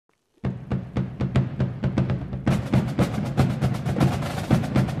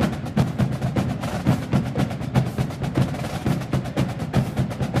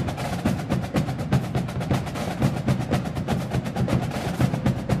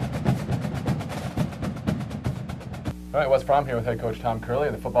All right, Wes Fromm here with head coach Tom Kearly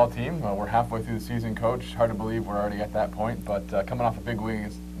of the football team. We're halfway through the season, coach. Hard to believe we're already at that point, but coming off a big win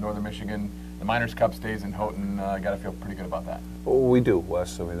against Northern Michigan, the Miners Cup stays in Houghton. Got to feel pretty good about that. Well, we do,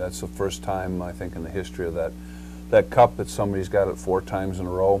 Wes. I mean, that's the first time I think in the history of that cup that somebody's got it 4 times in a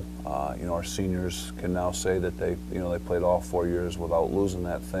row. Our seniors can now say that they played all 4 years without losing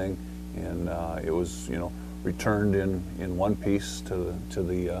that thing, and it was returned in one piece to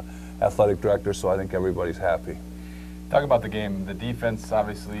the athletic director. So I think everybody's happy. Talk about the game. The defense,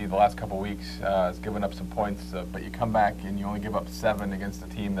 obviously, the last couple of weeks has given up some points, but you come back and you only give up 7 against a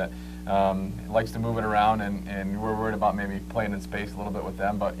team that likes to move it around, and we're worried about maybe playing in space a little bit with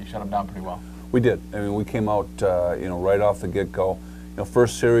them, but you shut them down pretty well. We did. I mean, we came out, right off the get-go.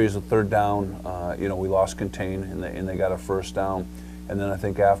 First series of 3rd down, we lost contain, and they got a 1st down. And then I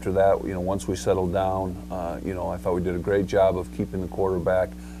think after that, once we settled down, I thought we did a great job of keeping the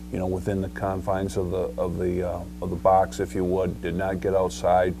quarterback within the confines of the box, if you would. Did not get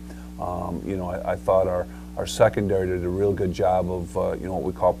outside. I thought our secondary did a real good job of what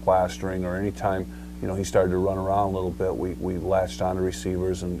we call plastering, or anytime he started to run around a little bit, we latched on to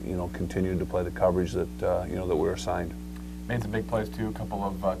receivers and continued to play the coverage that that we were assigned. Made some big plays too. A couple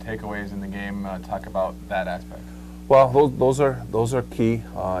of takeaways in the game. Talk about that aspect. Well, those are key.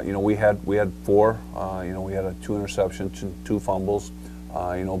 We had 4. We had 2 interceptions and 2 fumbles.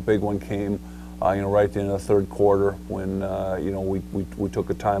 Big one came, right at the end of the 3rd quarter when, we took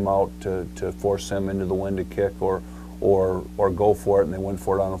a timeout to force them into the wind to kick or go for it, and they went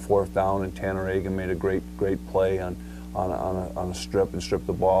for it on a 4th down, and Tanner Egan made a great play on a strip and stripped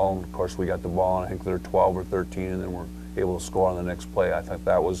the ball, and of course we got the ball, and I think they're 12 or 13, and then we're able to score on the next play. I think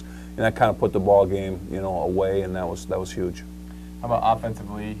that kind of put the ball game, away, and that was huge. How about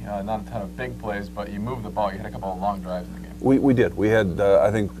offensively? Not a ton of big plays, but you moved the ball. You had a couple of long drives in the game. We did. We had, I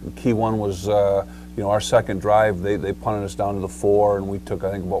think, key one was, our 2nd drive. They punted us down to the 4, and we took,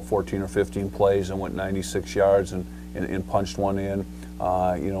 I think, about 14 or 15 plays and went 96 yards and punched one in.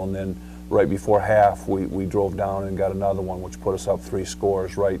 And then right before half, we drove down and got another one, which put us up 3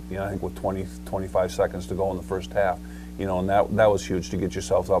 scores. Right, I think with 25 seconds to go in the first half. And that was huge to get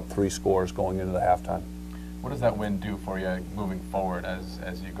yourself up 3 scores going into the halftime. What does that win do for you moving forward as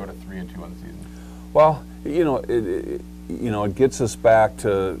you go to 3-2 on the season? Well, it gets us back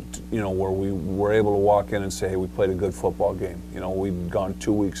to where we were able to walk in and say, hey, we played a good football game. We've gone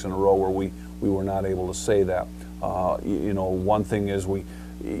 2 weeks in a row where we were not able to say that. One thing is we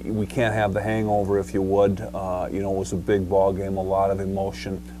can't have the hangover, if you would. It was a big ball game, a lot of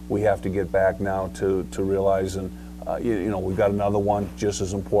emotion. We have to get back now to realizing, we've got another one just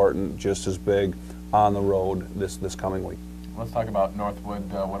as important, just as big on the road this coming week. Let's talk about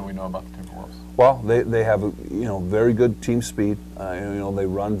Northwood. What do we know about the Timberwolves? Well, they have very good team speed. They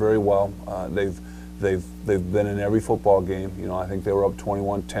run very well. They've been in every football game. I think they were up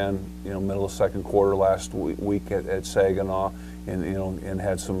 21-10. Middle of 2nd quarter last week at Saginaw, and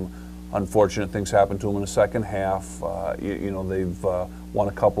had some unfortunate things happen to them in the 2nd half. They've won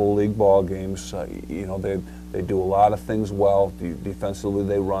a couple of league ball games. They do a lot of things well. Defensively,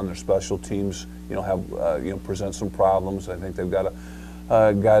 they run. Their special teams, present some problems. I think they've got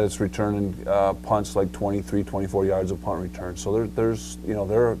a guy that's returning punts like 23, 24 yards of punt return. So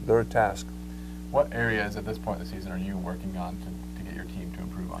they're a task. What areas at this point in the season are you working on to get your team to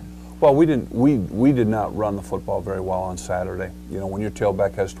improve on? Well, we did not run the football very well on Saturday. When your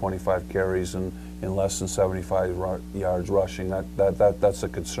tailback has 25 carries and less than 75 yards rushing, that's a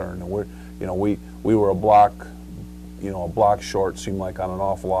concern. And we were a block short, seemed like, on an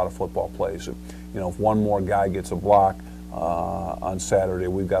awful lot of football plays. If one more guy gets a block on Saturday,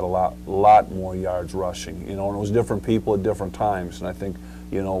 we've got a lot more yards rushing. And it was different people at different times. And I think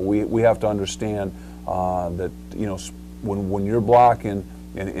we have to understand that when you're blocking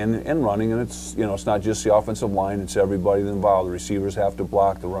and running, and it's not just the offensive line, it's everybody involved. The receivers have to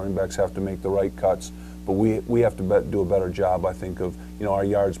block, the running backs have to make the right cuts. But we have to do a better job, I think, of our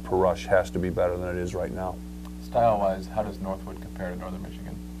yards per rush has to be better than it is right now. Style-wise, how does Northwood compare to Northern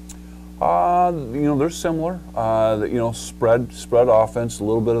Michigan? They're similar. Spread offense, a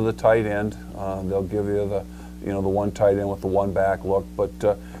little bit of the tight end. They'll give you the one tight end with the one back look. But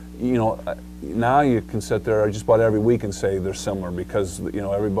now you can sit there just about every week and say they're similar because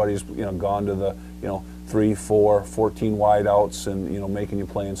everybody's gone to the 3, 4, 14 wide outs and making you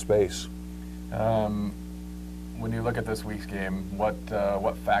play in space. When you look at this week's game,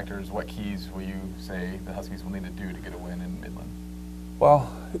 what factors, what keys will you say the Huskies will need to do to get a win in Midland?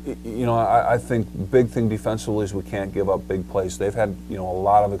 Well, I think big thing defensively is we can't give up big plays. They've had a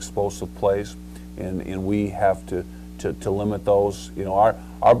lot of explosive plays, and we have to limit those.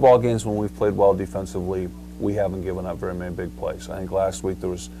 Our ball games when we've played well defensively, we haven't given up very many big plays. I think last week there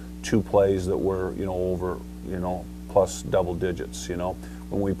was 2 plays that were, over, plus double digits.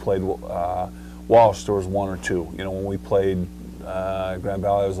 When we played Walsh, there was 1 or 2. When we played Grand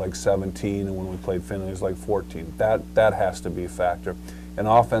Valley, it was like 17, and when we played Finley, it was like 14. That has to be a factor. And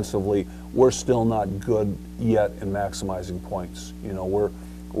offensively, we're still not good yet in maximizing points.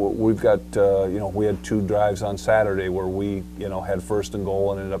 We've got, we had 2 drives on Saturday where we, had first and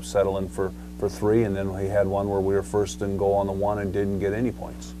goal and ended up settling for 3, and then we had one where we were first and goal on the 1 and didn't get any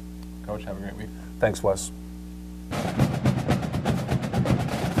points. Coach, have a great week. Thanks, Wes.